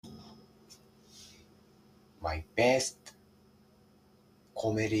my best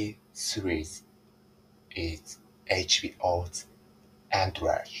comedy series is HBO's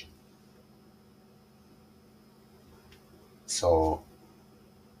Entourage. So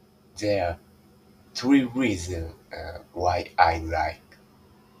there are three reasons why I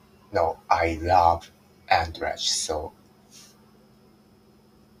love Entourage. So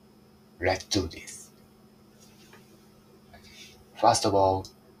let's do this. First of all,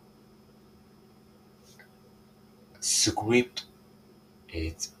 script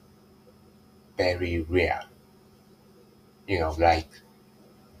is very rare. Like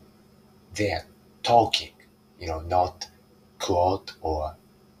they're talking, not quote or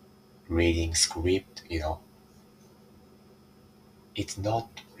reading script, it's not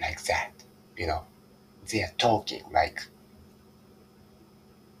like that, you know. They're talking like,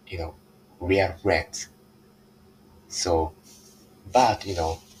 you know, real friends. So, but,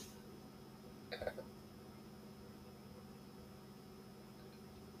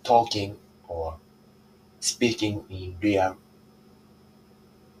 talking or speaking in real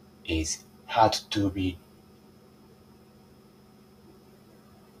is hard to be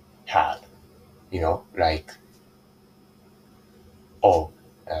hard, like, oh,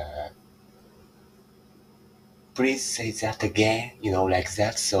 uh, please say that again, like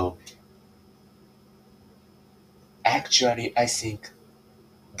that. So, actually, I think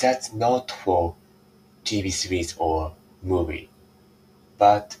that's not for TV series or movie,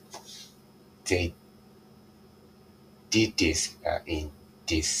 but they did this in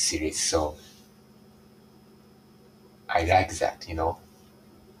this series, so I like that.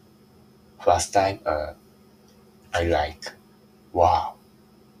 First time, I like, wow,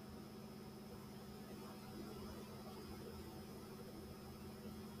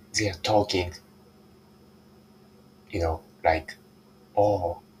 they are talking, like,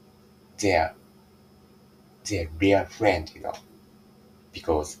 oh, they're they're real friend,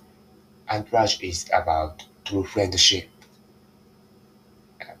 because Entourage is about true friendship.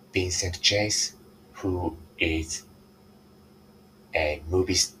 Vincent Chase, who is a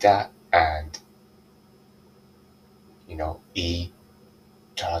movie star, and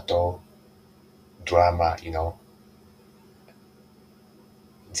Turtle drama,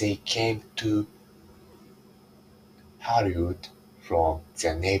 they came to Hollywood from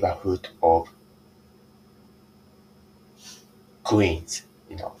the neighborhood of Queens,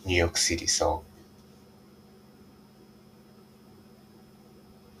 New York City. So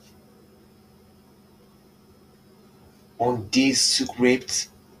on these scripts,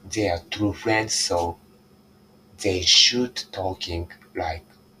 they are true friends, so they should talking like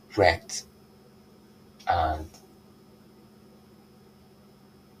friends, and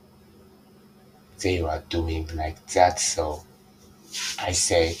they were doing like that. So I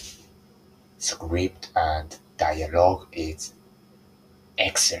say script and dialogue is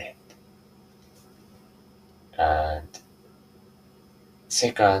excellent. And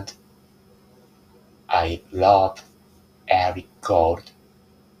second, I love Eric Gold,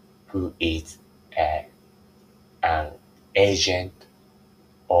 who is a, an agent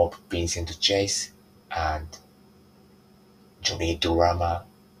of Vincent Chase, and Johnny Drama,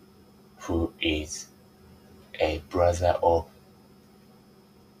 who is a brother of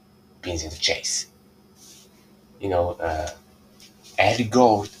Vincent Chase. You know, uh, Eddie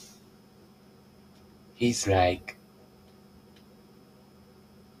Gold, he's like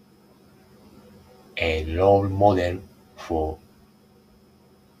a role model for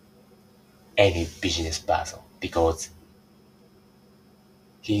any business person because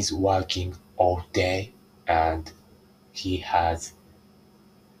he's working all day and he has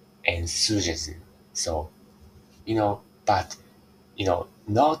enthusiasm. So, but,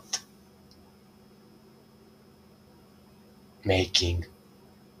 not making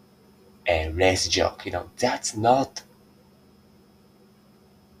a race joke, that's not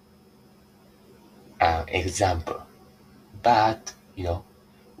an example. But,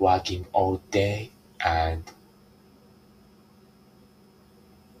 working all day and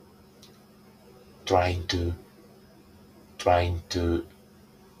trying to trying to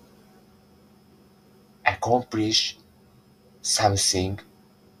accomplish something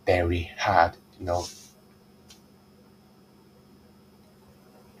very hard,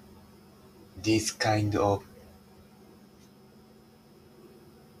 this kind of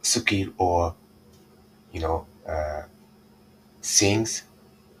skill or things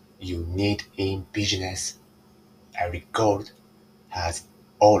you need in business. A record has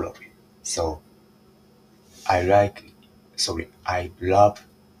all of it. So I like, sorry, I love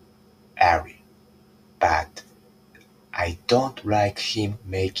Ari, but I don't like him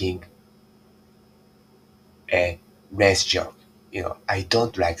making a race joke. I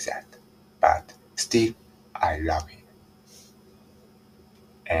don't like that, but still, I love him.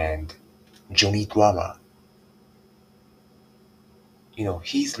 And Johnny Drama,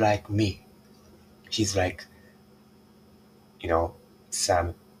 he's like me. He's like, you know,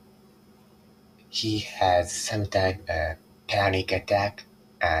 some he has sometimes a panic attack,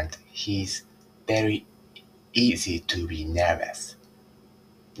 and he's very easy to be nervous.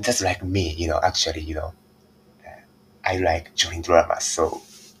 Just like me, actually, I like Johnny Drama, so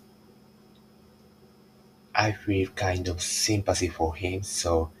I feel kind of sympathy for him,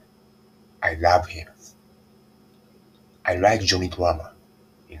 so I love him. I like Johnny Drama,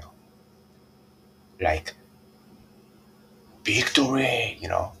 you know, like Victory,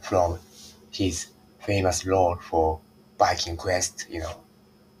 from his famous role for Viking Quest,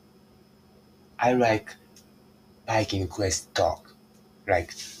 I like Viking Quest talk.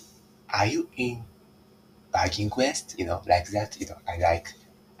 Like, are you in Viking Quest? Like that, I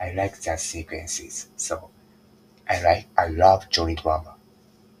like that sequences. So I love Johnny Drama.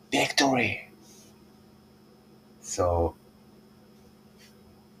 Victory! So,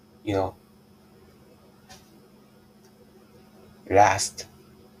 you know, last,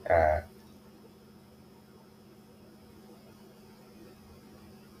 uh,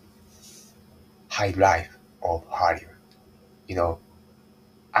 high life of Hollywood. You know,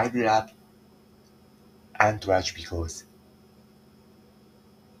 I love Entourage because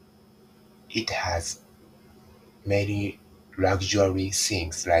it has many luxury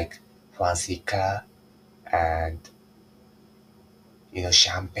things like fancy car and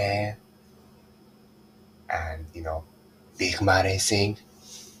champagne and big money thing.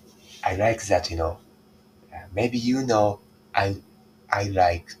 I like that. Maybe I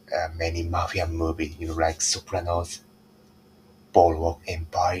like many mafia movies. Like Sopranos, Boardwalk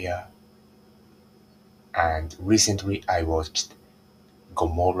Empire, and recently I watched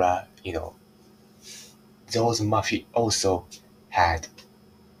Gomorrah. Those mafia also had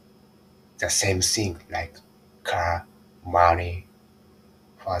the same thing like car, money,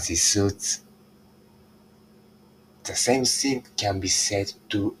 fancy suits. The same thing can be said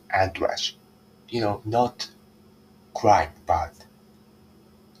to Entourage. Not crime, but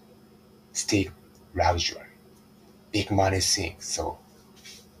still luxury, big money thing. So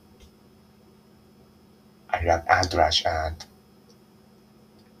I love Entourage, and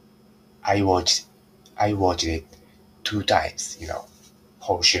I watched I watched it 2 times.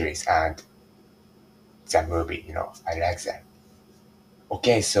 Whole series and the movie. I like that.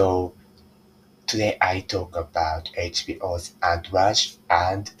 Okay, so today I talk about HBO's Entourage,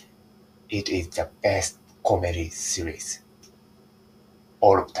 and it is the best comedy series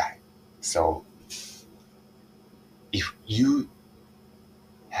all of time. So if you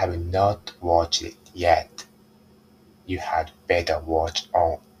have not watched it yet, you had better watch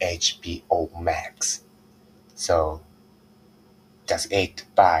on HBO Max. So that's it.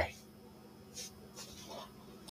 Bye.